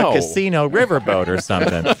coming to Wow. a casino riverboat or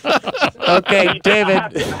something. Okay, David.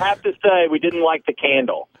 I have to say, we didn't like the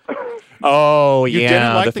candle. Oh, You yeah,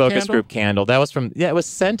 didn't like the the focus candle? group candle. That was from, it was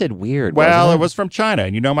scented weird. Well, wasn't it was from China,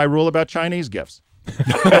 and you know my rule about Chinese gifts.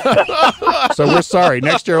 So we're sorry.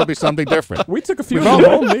 Next year will be something different. We took a few We've of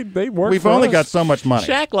only- them home. They worked We've for only us. got so much money.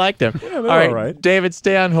 Shaq liked them. they're all right, all right. David,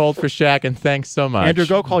 stay on hold for Shaq, and thanks so much. Andrew,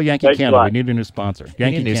 go call Yankee Thanks a Candle. lot. We need a new sponsor. We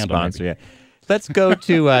Yankee need a new Candle. sponsor, maybe. yeah. Let's go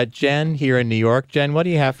to Jen here in New York. Jen, what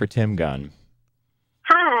do you have for Tim Gunn?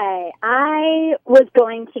 Hi, I was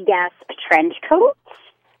going to guess a trench coat.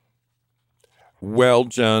 Well,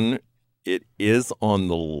 Jen, it is on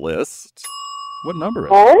the list, What number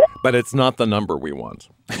is it? Oh, but it's not the number we want.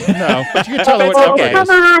 No, but you can tell her what It's number okay. it is. come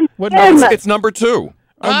on. What Tim. number? It's number 2.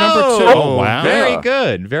 Oh, number 2. Oh, wow. Very Yeah.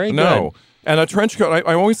 good. Very No. good. And a trench coat,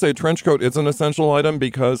 I always say a trench coat is an essential item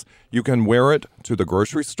because you can wear it to the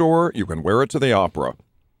grocery store, you can wear it to the opera.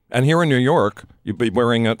 And here in New York, you'd be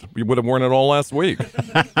wearing it, you would have worn it all last week.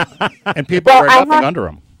 And people Well, wear I nothing have- under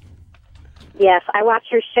them. Yes, I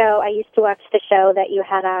watched your show. I used to watch the show that you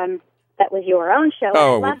had on. That was your own show.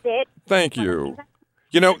 Oh, I loved it. Thank you.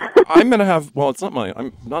 You know, I'm going to have, well,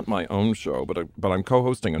 I'm not my own show, but I'm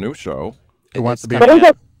co-hosting a new show. Who wants to be? What is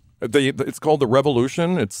it? It's called The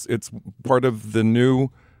Revolution. It's part of the new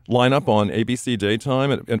lineup on ABC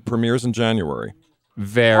Daytime. It premieres in January.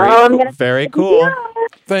 Very, Oh, I'm cool. gonna- Very cool.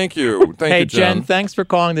 Thank you. Thank Hey, you, Jen. thanks for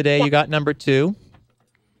calling today. You got number 2.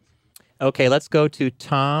 Okay, let's go to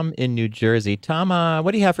Tom in New Jersey. Tom,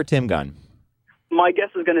 what do you have for Tim Gunn? My guess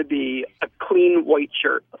is going to be a clean white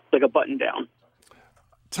shirt, like a button down.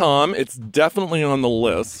 Tom, it's definitely on the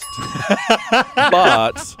list,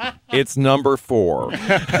 but it's number 4.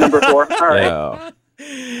 Number 4. All right. Yeah.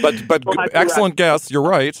 But Well, I excellent guess. You're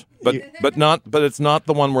right. But it's not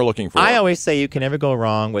the one we're looking for. I always say you can never go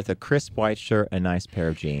wrong with a crisp white shirt, a nice pair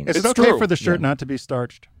of jeans. Is it It's okay true. for the shirt not to be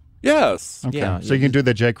starched? Yes. Okay. Yeah, So you can do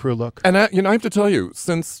the J. Crew look? And I have to tell you,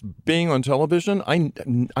 since being on television, I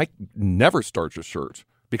never starch a shirt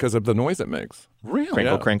because of the noise it makes. Really?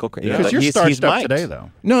 Crinkle, Yeah. crinkle, crinkle. Because But you're he's starched up mic'd. today,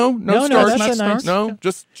 though. No No, starch. that's a nice- No,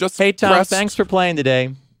 just Hey, Tom, pressed, thanks for playing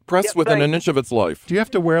today. pressed Yep, within thanks. an inch of its life. Do you have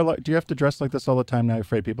to do you have to dress like this all the time now? You're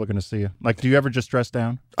afraid people are going to see you? Like, do you ever just dress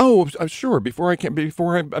down? Oh, sure.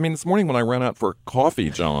 I mean, this morning when I ran out for coffee,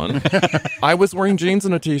 John, I was wearing jeans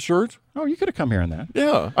and a T-shirt. Oh, you could have come here in that.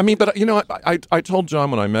 Yeah. I mean, but, you know, I told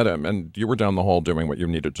John when I met him, and you were down the hall doing what you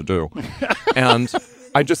needed to do. And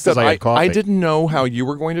I just said, 'Cause I had coffee. I didn't know how you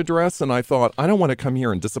were going to dress, and I thought, I don't want to come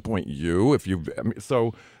here and disappoint you. It's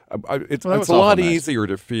Well, that it's was a lot awful nice. easier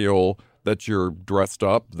to feel that you're dressed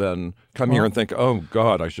up than come here and think, oh,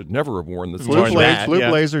 God, I should never have worn this. Blue, t-shirt." blue yeah.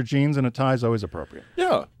 blazer, jeans, and a tie is always appropriate. Yeah.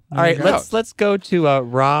 All right, Yeah. let's go to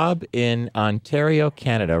Rob in Ontario,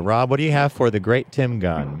 Canada. Rob, what do you have for the great Tim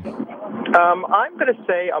Gunn? I'm going to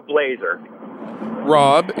say a blazer.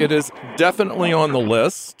 Rob, it is definitely on the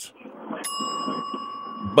list,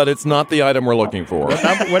 but it's not the item we're looking for.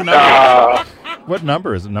 What number? What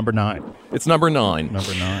number is it? Number 9. It's number 9.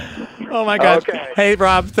 Number 9. Oh my God! Okay. Hey,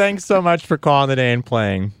 Rob, thanks so much for calling today and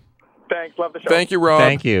playing. Thanks. Love the show. Thank you, Rob.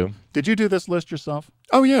 Thank you. Did you do this list yourself?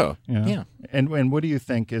 Oh, yeah. Yeah. And what do you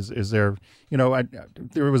think is there? You know,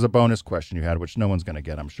 there was a bonus question you had, which no one's going to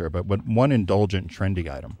get, I'm sure. But one indulgent, trendy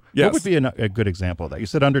item. Yes. What would be a good example of that? You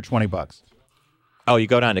said under $20. Oh, you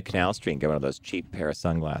go down to Canal Street and get one of those cheap pair of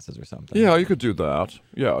sunglasses or something. Yeah, you could do that.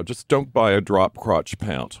 Yeah, just don't buy a drop crotch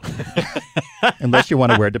pant. Unless you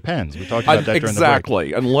want to wear Depends. We talked about that during the break.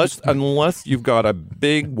 Exactly. Unless you've got a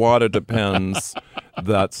big wad of Depends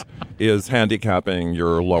that is handicapping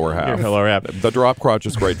your lower half. Your lower half. The drop crotch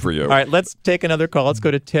is great for you. All right, let's take another call. Let's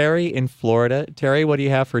go to Terry in Florida. Terry, what do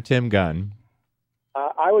you have for Tim Gunn?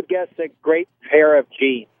 I would guess a great pair of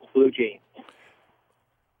jeans, blue jeans.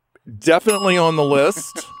 Definitely on the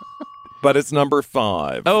list, but it's number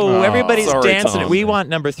 5. Oh, everybody's sorry, dancing. Tom. We want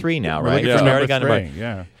number 3 now, right? looking for We already number got 3, number-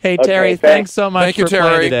 yeah. Hey, Okay, Terry, thanks. thanks so much Thank you, for playing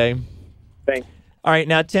Terry. today. Thanks. All right,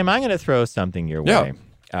 now, Tim, I'm going to throw something your way.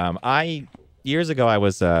 Years ago, I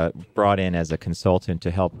was brought in as a consultant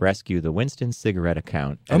to help rescue the Winston cigarette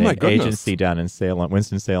account at Oh, my an goodness. agency down in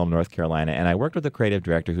Winston-Salem, North Carolina. And I worked with a creative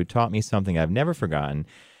director who taught me something I've never forgotten: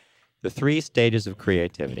 the 3 stages of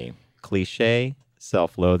creativity: cliche,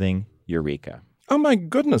 self-loathing, eureka. Oh, my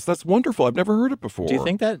goodness. That's wonderful. I've never heard it before. Do you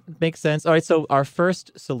think that makes sense? All right, so our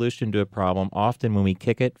first solution to a problem, often when we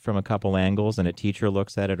kick it from a couple angles and a teacher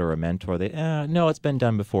looks at it or a mentor, they, no, it's been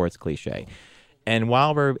done before, it's cliche. And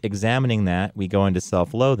while we're examining that, we go into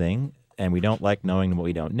self-loathing, and we don't like knowing what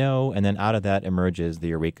we don't know, and then out of that emerges the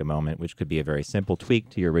eureka moment, which could be a very simple tweak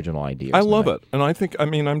to your original idea. I love it. And I think,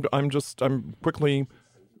 I'm quickly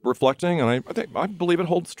reflecting, and I believe it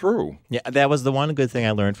holds true. Yeah, that was the one good thing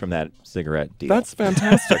I learned from that cigarette deal. That's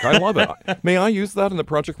fantastic. I love it. May I use that in the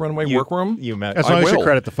Project Runway workroom? You met. As I long as you will.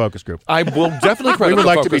 credit the focus group. I will definitely credit We would the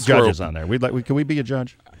like to be focus group. judges on there. Can we be a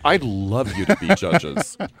judge? I'd love you to be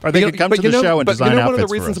judges. Or they could come to the show and design one of the outfits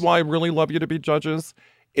for reasons us. why I really love you to be judges,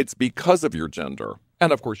 it's because of your gender.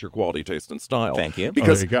 And, of course, your quality, taste, and style. Thank you.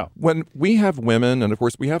 Because there you go. when we have women, and, of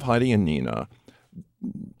course, we have Heidi and Nina,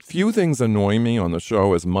 few things annoy me on the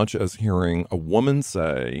show as much as hearing a woman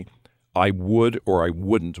say, I would or I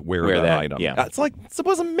wouldn't wear that item. yeah. It's like, it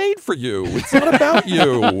wasn't made for you. It's not about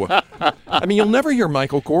you. I mean, you'll never hear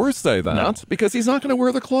Michael Kors say that because he's not going to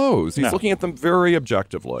wear the clothes. He's looking at them very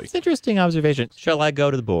objectively. It's an interesting observation. Shall I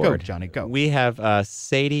go to the board? Go, Johnny, go. We have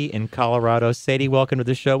Sadie in Colorado. Sadie, welcome to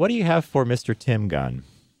the show. What do you have for Mr. Tim Gunn?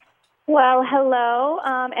 Well, hello.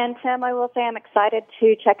 And Tim, I will say I'm excited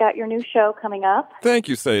to check out your new show coming up. Thank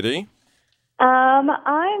you, Sadie. I'm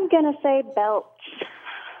going to say belts.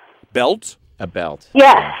 Belt? A belt.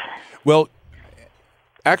 Yes. Well,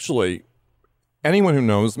 actually, anyone who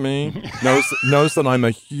knows me knows that I'm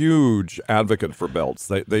a huge advocate for belts.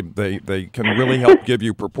 They can really help give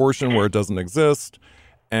you proportion where it doesn't exist,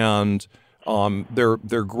 and they're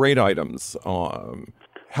great items.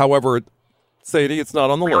 However, Sadie, it's not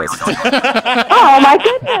on the list. Oh, my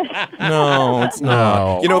goodness. No, it's not.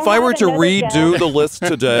 No. You know, if I were to another redo guess. the list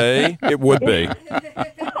today, it would be.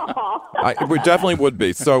 It definitely would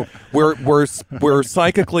be. So we're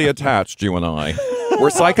psychically attached, you and I.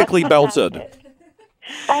 We're psychically belted.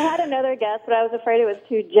 I had another guess, but I was afraid it was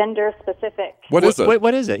too gender specific. What is it? Wait,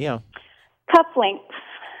 what is it? Yeah. Cufflinks.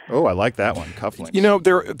 Oh, I like that one. Cufflinks. You know,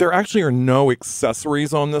 there actually are no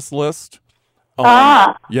accessories on this list.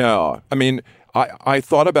 Yeah. I mean, I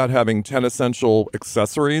thought about having 10 essential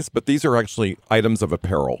accessories, but these are actually items of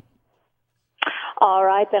apparel. All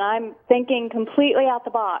right, then I'm thinking completely out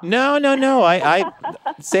the box. No.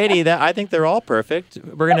 Sadie, I think they're all perfect.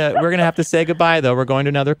 We're gonna have to say goodbye though. We're going to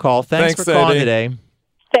another call. Thanks for calling Sadie. today.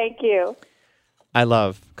 Thank you. I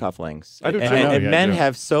love cufflinks. I do too. And, I know, and yeah, men I do.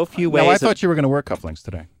 have so few ways. No, I of- thought you were going to wear cufflinks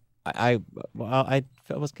today. I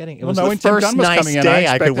was getting. It Well, was no, the when Tim first Gunn was nice coming in, day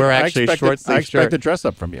I could wear actually a short I sleeve expected shirt. dress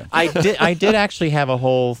up from you. I did actually have a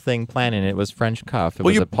whole thing planned, and it was French cuff. It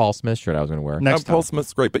was a Paul Smith shirt I was going to wear. Next Paul time.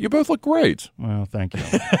 Smith's great, but you both look great. Well, thank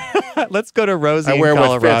you. Let's go to Rosie I wear in what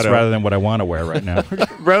Colorado. fits rather than what I want to wear right now.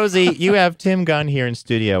 Rosie, you have Tim Gunn here in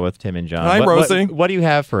studio with Tim and John. Hi, Rosie. What do you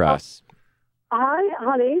have for us? Hi,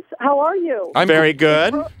 honeys. How are you? I'm Very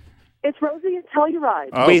good. It's Rosie at Telluride.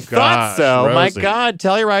 Oh, We thought gosh, so. My Rosie. God,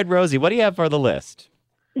 Telluride Rosie. What do you have for the list?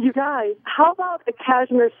 You guys, how about a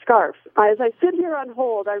cashmere scarf? As I sit here on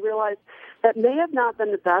hold, I realize that may have not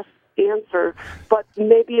been the best answer, but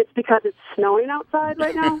maybe it's because it's snowing outside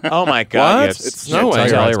right now. Oh my God! What? Yes. It's snowing.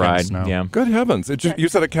 Telluride's Telluride's gonna gonna snow. snow. Yeah. Good heavens. You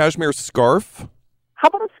said a cashmere scarf? How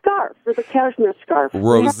about a scarf? There's a cashmere scarf. We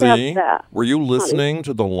have to have Rosie, that. were you listening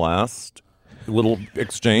to the last little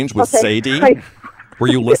exchange with Okay, Sadie? Were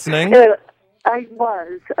you listening? I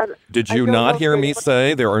was. Did I you don't not know hear if me they-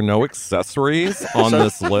 say there are no accessories on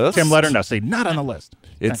this list? Tim, let her know. Say, not on the list.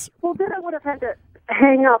 It's Well, then I would have had to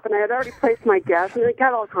hang up, and I had already placed my guess, and it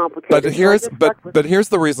got all complicated. but So I here's just stuck with but here's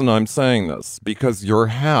the reason I'm saying this, because you're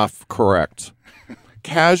half correct.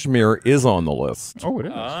 Cashmere is on the list, Oh, it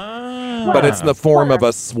is. but it's in the form of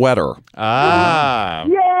a sweater. Ah.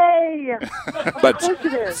 Yay! But Of course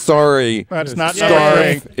it is. sorry, But it's not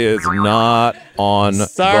scarf is not on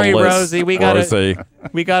Sorry, the list. Rosie. We gotta Rosie.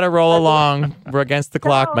 roll along. We're against the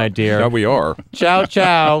clock, my dear. Yeah, we are. Ciao,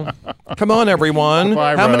 ciao. Come on, everyone.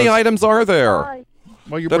 Bye, How many Rose. items are there Bye.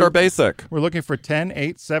 Well, that are basic? we're looking for 10,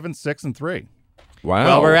 8, 7, 6, and 3. Wow.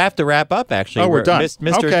 Well, we have to wrap up, actually. Oh, we're done. Okay.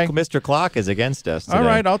 Mr. Clock is against us today. All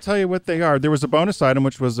right, I'll tell you what they are. There was a bonus item,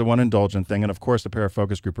 which was the one indulgent thing, and of course, a pair of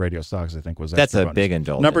Focus Group radio socks, I think, was That's extra a bonus. big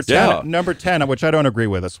indulgence. Number 10, which I don't agree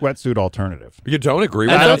with, a sweatsuit alternative. You don't agree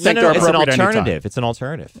with I that? don't think they're it's an appropriate alternative. anytime. It's an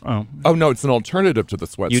alternative. Oh, no, it's an alternative to the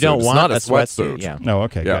sweatsuit. You don't It's want not a a sweatsuit, yeah. No,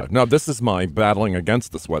 okay, Yeah, good. no, this is my battling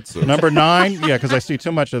against the sweatsuit. Number 9, yeah, because I see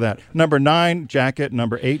too much of that. Number 9, jacket.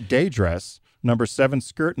 Number 8, day dress. Number 7,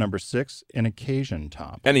 skirt. Number 6, an occasion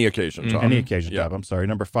top. Any occasion top. Any occasion top, I'm sorry.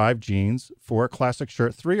 Number 5, jeans. 4, classic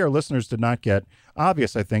shirt. 3, our listeners did not get,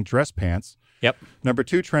 obvious, I think, dress pants. Yep. Number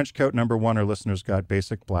 2, trench coat. Number 1, our listeners got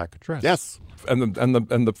basic black dress. Yes, and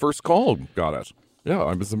the first call got it. Yeah,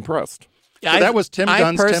 I was impressed. So that was Tim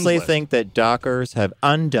Gunn's I personally Tim's list. think that Dockers have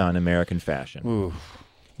undone American fashion. Ooh.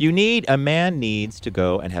 A man needs to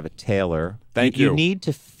go and have a tailor. Thank you. You need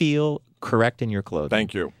to feel correct in your clothing.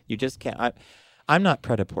 Thank you. You just can't. I'm not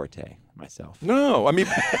pret-a-porter myself. No, I mean,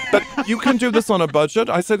 but you can do this on a budget.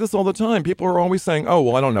 I say this all the time. People are always saying, "Oh,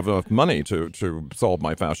 well, I don't have enough money to solve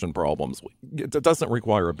my fashion problems." It doesn't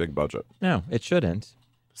require a big budget. No, it shouldn't.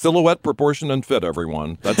 Silhouette, proportion, and fit.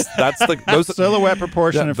 Everyone. That's the Silhouette,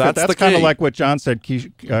 proportion, and fit. That's kind of like what John said.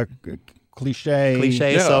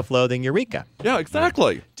 Cliche, self-loathing, eureka. Yeah,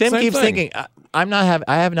 exactly. Tim Same keeps thing. thinking, I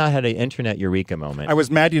have not had an internet eureka moment. I was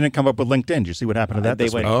mad you didn't come up with LinkedIn. Did you see what happened to that? They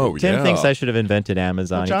this went, week? Tim thinks I should have invented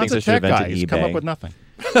Amazon. Well, He John's thinks I a should tech have guy. invented He's eBay. come up with nothing.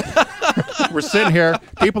 We're sitting here.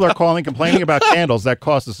 People are calling, complaining about candles. That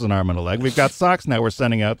cost us an arm and a leg. We've got socks now we're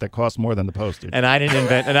sending out that cost more than the postage. And I didn't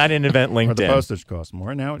invent LinkedIn. Or the postage costs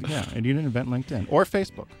more. Now, yeah, and you didn't invent LinkedIn or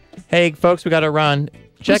Facebook. Hey, folks, we got to run.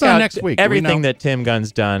 Check on out next week? Do we everything know? that Tim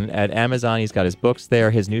Gunn's done at Amazon. He's got his books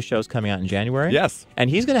there. His new show's coming out in January. Yes. And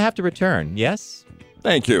he's going to have to return. Yes?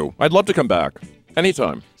 Thank you. I'd love to come back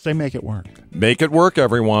anytime. Say make it work. Make it work,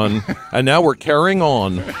 everyone. And now we're carrying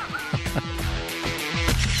on.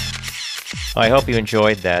 I hope you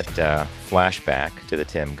enjoyed that flashback to the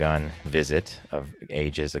Tim Gunn visit of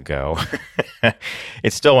ages ago.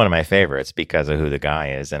 It's still one of my favorites because of who the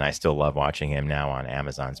guy is, and I still love watching him now on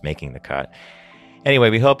Amazon's Making the Cut. Anyway,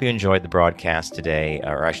 we hope you enjoyed the broadcast today,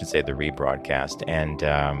 or I should say the rebroadcast, and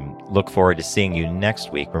look forward to seeing you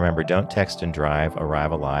next week. Remember, don't text and drive,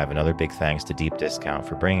 arrive alive. Another big thanks to Deep Discount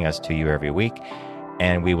for bringing us to you every week,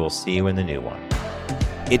 and we will see you in the new one.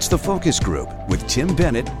 It's The Focus Group with Tim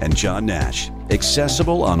Bennett and John Nash.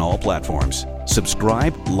 Accessible on all platforms.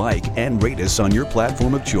 Subscribe, like, and rate us on your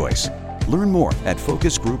platform of choice. Learn more at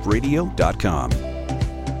focusgroupradio.com.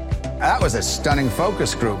 That was a stunning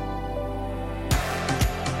focus group.